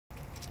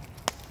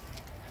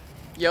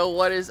Yo,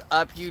 what is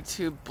up,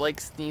 YouTube? Blake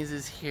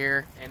Sneezes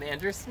here. And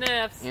Andrew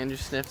Sniffs. Andrew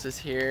Sniffs is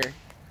here.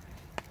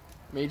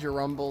 Major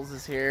Rumbles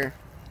is here.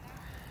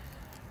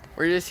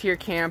 We're just here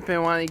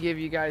camping. Want to give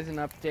you guys an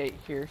update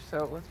here.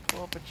 So let's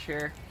pull up a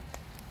chair.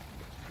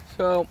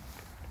 So,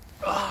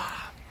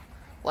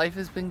 life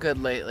has been good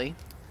lately.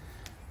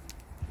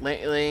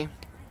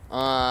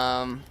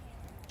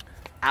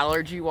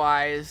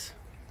 Allergy-wise,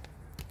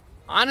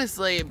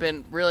 honestly, I've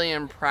been really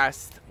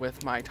impressed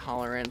with my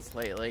tolerance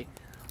lately.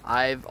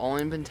 I've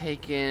only been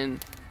taking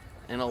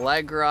an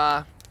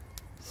Allegra,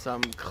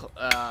 some,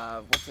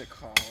 what's it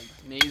called?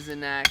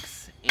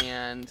 Nasonex,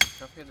 and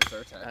don't forget the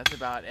Zyrtec. That's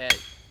about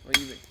it. Well,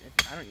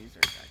 I don't use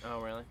Zyrtec.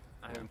 Oh, really?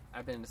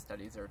 I've been to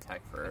study Zyrtec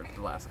for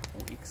the last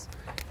couple weeks.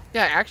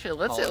 Yeah, actually,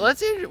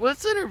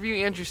 let's interview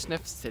Andrew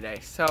Sniffs today.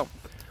 So,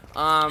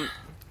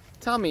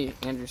 tell me,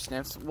 Andrew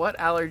Sniffs, what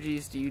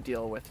allergies do you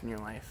deal with in your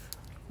life?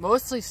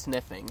 Mostly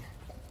sniffing.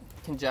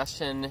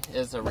 Congestion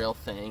is a real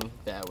thing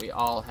that we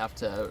all have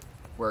to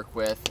work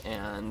with,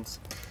 and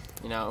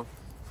you know,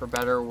 for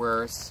better or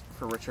worse,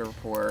 for richer or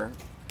poor,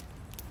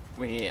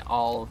 we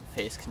all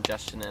face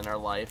congestion in our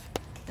life.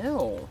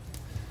 Ew.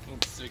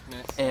 And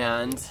sickness.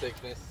 And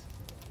sickness.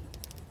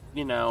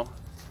 You know,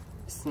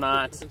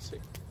 snot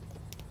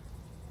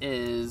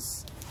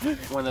is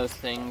one of those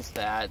things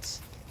that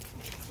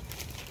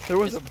there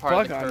was is a part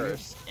bug of the on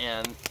curse,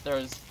 and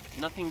there's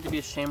nothing to be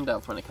ashamed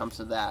of when it comes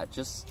to that.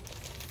 Just,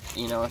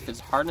 you know, if it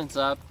hardens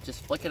up,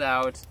 just flick it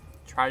out.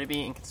 Try to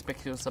be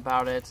inconspicuous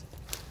about it.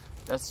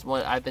 That's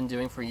what I've been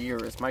doing for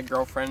years. My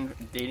girlfriend,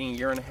 dating a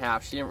year and a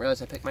half, she didn't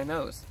realize I picked my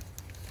nose.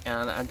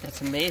 And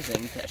that's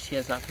amazing that she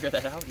has not figured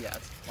that out yet.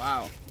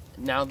 Wow.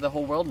 Now the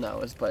whole world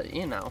knows, but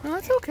you know. Well,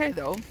 that's okay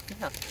though.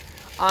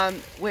 Yeah.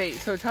 Wait,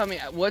 so tell me,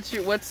 what's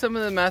some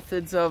of the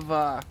methods of,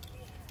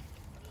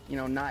 you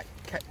know, not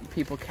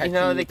people catching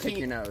you pick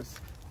your nose?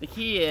 The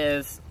key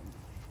is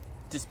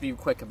just be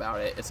quick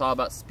about it. It's all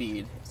about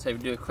speed. So if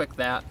you do a quick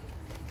that,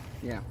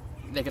 yeah,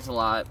 that gets a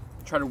lot.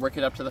 Try to work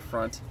it up to the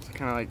front. It's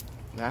kind of like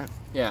that.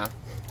 Yeah.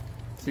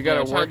 So you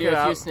gotta work it do a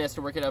out. few sniffs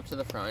to work it up to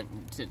the front,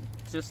 to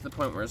just the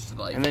point where it's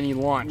like. And then you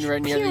launch.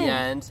 Right near the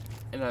end,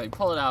 and then you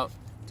pull it out,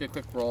 do a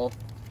quick roll,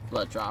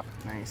 let it drop.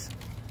 Nice.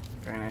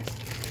 Very nice.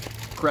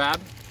 Grab,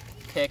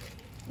 pick,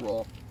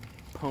 roll.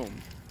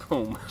 Boom.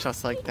 Boom.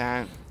 Just like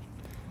that.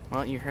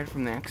 Well, you heard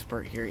from the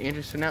expert here,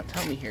 Andrew. So now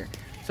tell me here.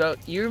 So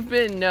you've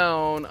been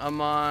known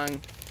among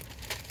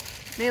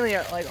mainly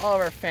like all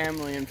of our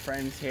family and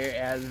friends here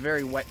as a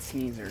very wet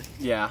sneezer.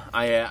 Yeah,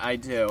 I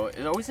do.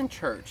 It's always in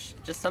church.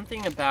 Just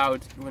something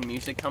about when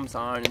music comes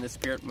on and the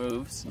spirit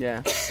moves.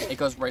 Yeah. It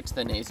goes right to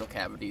the nasal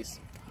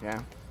cavities.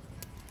 Yeah.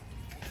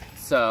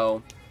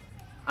 So,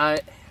 I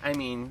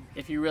mean,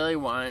 if you really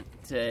want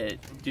to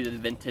do the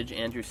vintage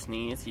Andrew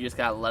sneeze, you just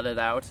gotta let it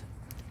out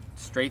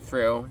straight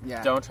through.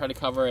 Yeah. Don't try to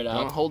cover it up.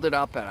 Don't hold it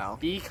up at all.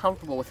 Be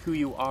comfortable with who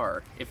you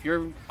are. If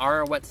you are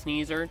a wet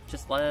sneezer,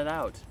 just let it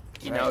out.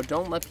 You know,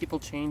 don't let people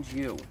change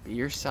you. Be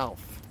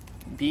yourself.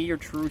 Be your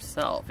true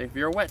self. If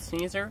you're a wet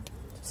sneezer,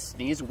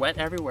 sneeze wet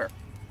everywhere.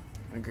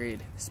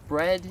 Agreed.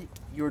 Spread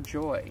your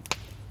joy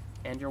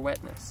and your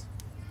wetness.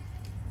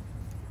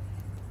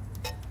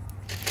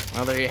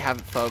 Well, there you have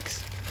it,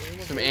 folks.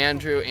 Some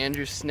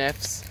Andrew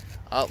Sniffs.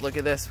 Oh, look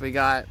at this. We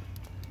got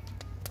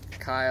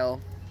Kyle.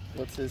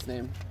 What's his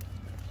name?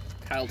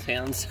 Kyle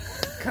Tans.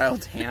 Kyle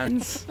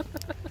Tans.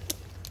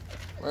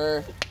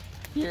 We're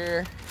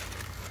here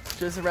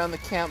just around the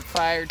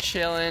campfire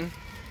chilling,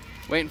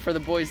 waiting for the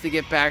boys to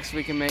get back so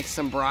we can make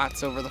some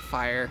brats over the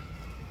fire.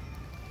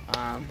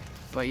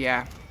 But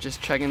yeah,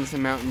 just chugging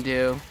some Mountain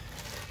Dew.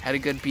 Had a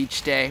good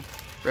beach day.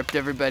 Ripped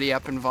everybody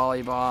up in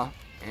volleyball,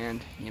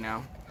 and you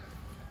know,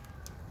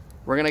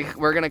 we're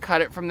gonna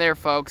cut it from there,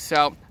 folks.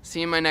 So see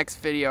you in my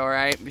next video. All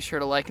right, be sure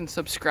to like and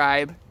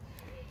subscribe.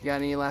 You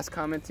got any last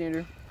comments,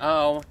 Andrew?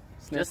 Oh,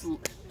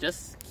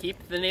 just keep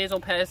the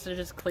nasal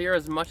passages clear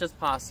as much as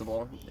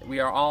possible. We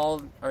are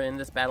in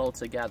this battle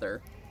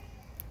together.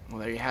 Well,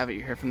 there you have it.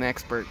 You heard from the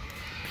expert.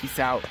 Peace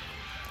out.